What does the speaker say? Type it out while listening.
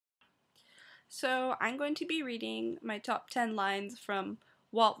So I'm going to be reading my top 10 lines from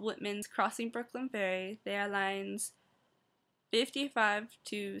Walt Whitman's Crossing Brooklyn Ferry. They are lines 55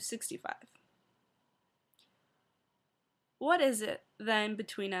 to 65. What is it, then,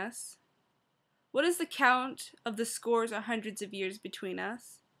 between us? What is the count of the scores or hundreds of years between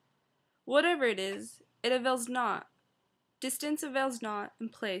us? Whatever it is, it avails not. Distance avails not,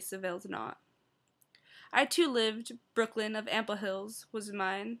 and place avails not. I too lived, Brooklyn of ample hills was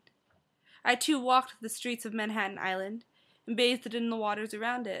mine. I too walked the streets of Manhattan Island, and bathed in the waters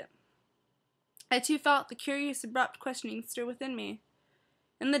around it. I too felt the curious abrupt questioning stir within me.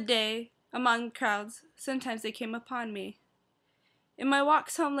 In the day, among crowds, sometimes they came upon me. In my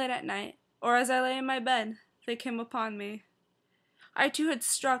walks home late at night, or as I lay in my bed, they came upon me. I too had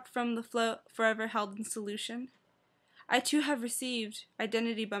struck from the float forever held in solution. I too have received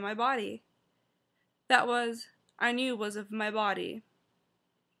identity by my body. That was, I knew was of my body.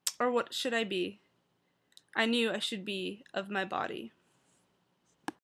 Or what should I be? I knew I should be of my body.